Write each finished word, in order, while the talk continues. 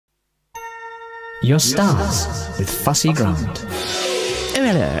Your stars with Fussy Grant. Oh,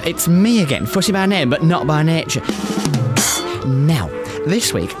 hello, it's me again, Fussy by name, but not by nature. Now,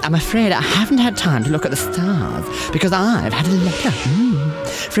 this week, I'm afraid I haven't had time to look at the stars, because I've had a letter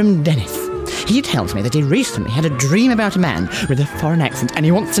from Dennis. He tells me that he recently had a dream about a man with a foreign accent, and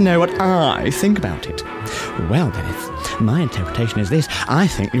he wants to know what I think about it. Well, Dennis, my interpretation is this. I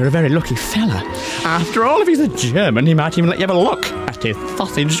think you're a very lucky fella. After all, if he's a German, he might even let you have a look at his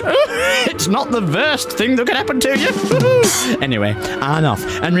sausage. It's not the worst thing that could happen to you. Anyway, I'm off.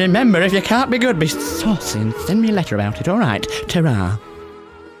 And remember, if you can't be good, be saucy and send me a letter about it, all right? Ta-ra.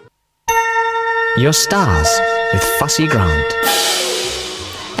 Your stars with Fussy Grant.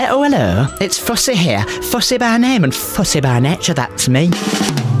 Oh, hello, it's Fussy here. Fussy by name and Fussy by nature, that's me.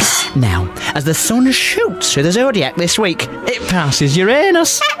 Now, as the sun shoots through the zodiac this week, it passes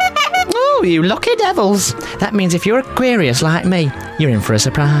Uranus. Oh, you lucky devils. That means if you're Aquarius like me, you're in for a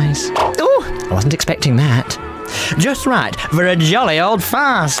surprise. Oh, I wasn't expecting that. Just right for a jolly old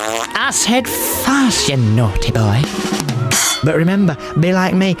farce. I said farce, you naughty boy. But remember, be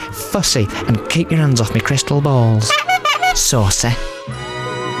like me, fussy, and keep your hands off me crystal balls. Saucy.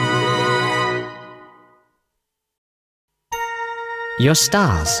 Your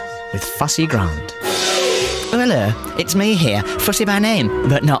stars with Fussy Grant. Oh, hello, it's me here, Fussy by name,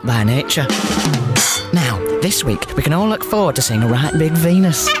 but not by nature. Now, this week, we can all look forward to seeing a right big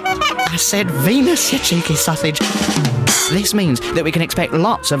Venus. I said Venus, you cheeky sausage. This means that we can expect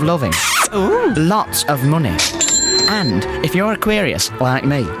lots of loving, lots of money. And if you're Aquarius, like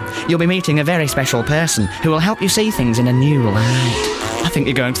me, you'll be meeting a very special person who will help you see things in a new light. I think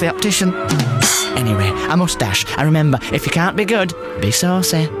you're going to the optician. Anyway, I must dash. And remember, if you can't be good, be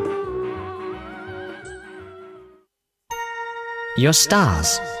saucy. Your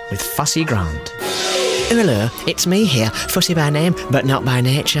stars with Fussy Grant. Oh, hello, it's me here, Fussy by name, but not by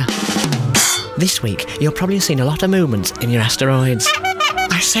nature. This week, you'll probably have seen a lot of movements in your asteroids.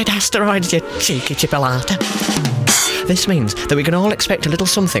 I said asteroids, you cheeky chipolata. This means that we can all expect a little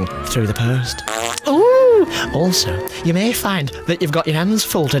something through the post. Ooh! Also, you may find that you've got your hands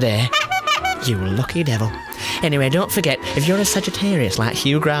full today. You lucky devil. Anyway, don't forget, if you're a Sagittarius like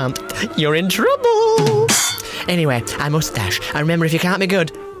Hugh Grant, you're in trouble. Anyway, I must dash. And remember, if you can't be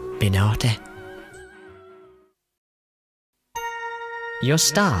good, be naughty. Your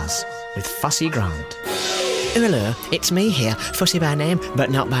stars with Fussy Grant. Oh, hello, it's me here, Fussy by name,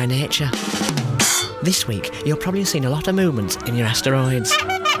 but not by nature. This week, you'll probably have seen a lot of movements in your asteroids.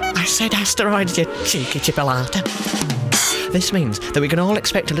 I said asteroids, you cheeky chipolata. This means that we can all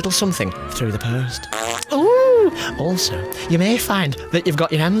expect a little something through the post. Ooh! Also, you may find that you've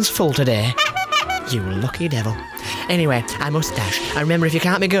got your hands full today. You lucky devil. Anyway, I must dash. And remember, if you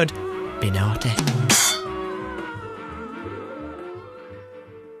can't be good, be naughty.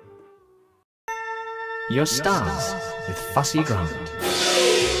 Your stars with Fussy Grant.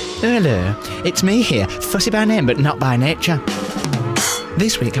 Hello, it's me here, Fussy by name, but not by nature.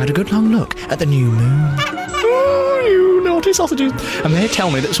 This week I had a good long look at the new moon. Oh, you naughty sausages. And they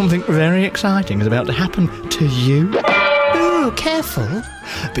tell me that something very exciting is about to happen to you. Oh, careful.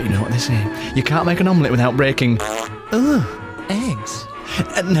 But you know what they say, you can't make an omelette without breaking, eggs.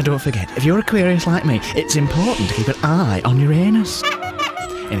 Now don't forget, if you're Aquarius like me, it's important to keep an eye on Uranus.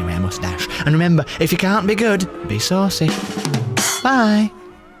 Anyway, I must dash. And remember, if you can't be good, be saucy. Bye.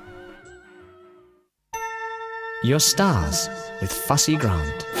 Your stars with Fussy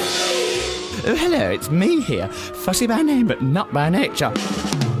Grant. Oh, hello, it's me here, Fussy by name, but not by nature.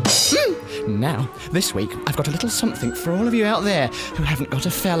 Now, this week, I've got a little something for all of you out there who haven't got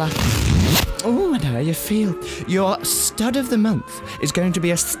a fella. Oh, I know how you feel. Your stud of the month is going to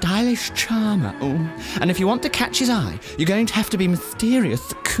be a stylish charmer. Oh, and if you want to catch his eye, you're going to have to be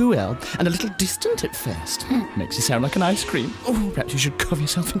mysterious, cool, and a little distant at first. Makes you sound like an ice cream. Oh, perhaps you should cover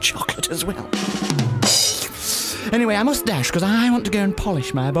yourself in chocolate as well. Anyway, I must dash because I want to go and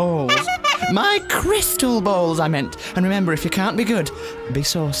polish my balls. My crystal balls, I meant. And remember, if you can't be good, be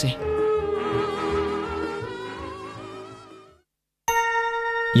saucy.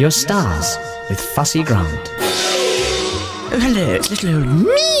 Your stars with Fussy Grant. Oh, hello, it's little old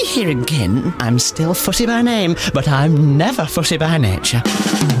me here again. I'm still Fussy by name, but I'm never fussy by nature.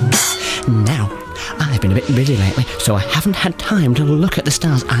 Now, I've been a bit busy lately, so I haven't had time to look at the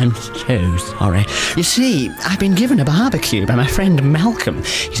stars. I'm so sorry. You see, I've been given a barbecue by my friend Malcolm.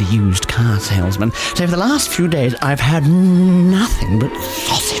 He's a used car salesman. So for the last few days, I've had nothing but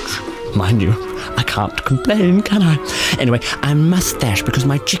sausage. Mind you, I can't complain, can I? Anyway, I must dash because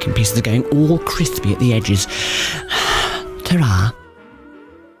my chicken pieces are going all crispy at the edges. Ta-ra.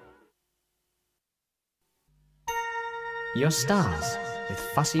 Your stars with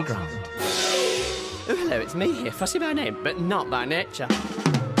Fussy Grant. Oh, hello, it's me here, Fussy by name, but not by nature.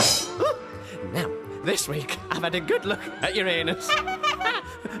 Now, this week, I've had a good look at Uranus.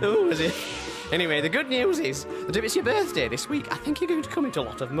 Oh, was it? Anyway, the good news is that if it's your birthday this week, I think you're going to come into a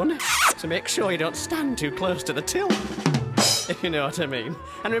lot of money. So make sure you don't stand too close to the till, if you know what I mean.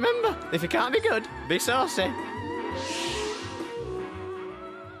 And remember, if you can't be good, be saucy.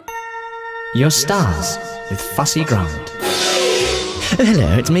 Your stars with Fussy Grant. Oh,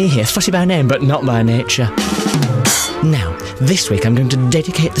 hello, it's me here, Fussy by name, but not by nature. Now, this week I'm going to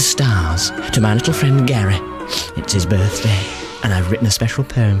dedicate the stars to my little friend Gary. It's his birthday, and I've written a special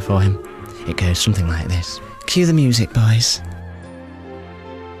poem for him. It goes something like this. Cue the music, boys.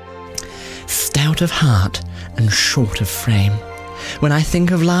 Stout of heart and short of frame, when I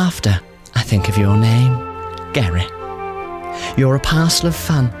think of laughter, I think of your name, Gary. You're a parcel of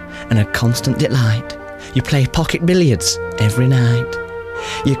fun and a constant delight. You play pocket billiards every night.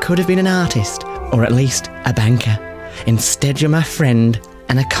 You could have been an artist, or at least a banker. Instead, you're my friend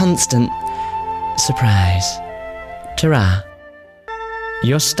and a constant surprise. Ta-ra.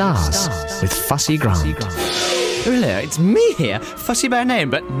 Your stars with Fussy Grant. Oh, hello, it's me here, Fussy by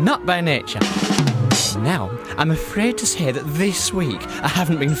name, but not by nature. Now, I'm afraid to say that this week I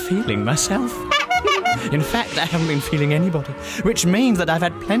haven't been feeling myself. In fact, I haven't been feeling anybody, which means that I've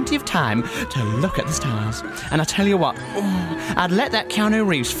had plenty of time to look at the stars. And I tell you what, I'd let that Keanu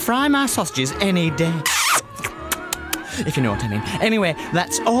Reeves fry my sausages any day. If you know what I mean. Anyway,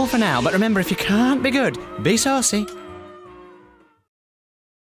 that's all for now, but remember, if you can't be good, be saucy.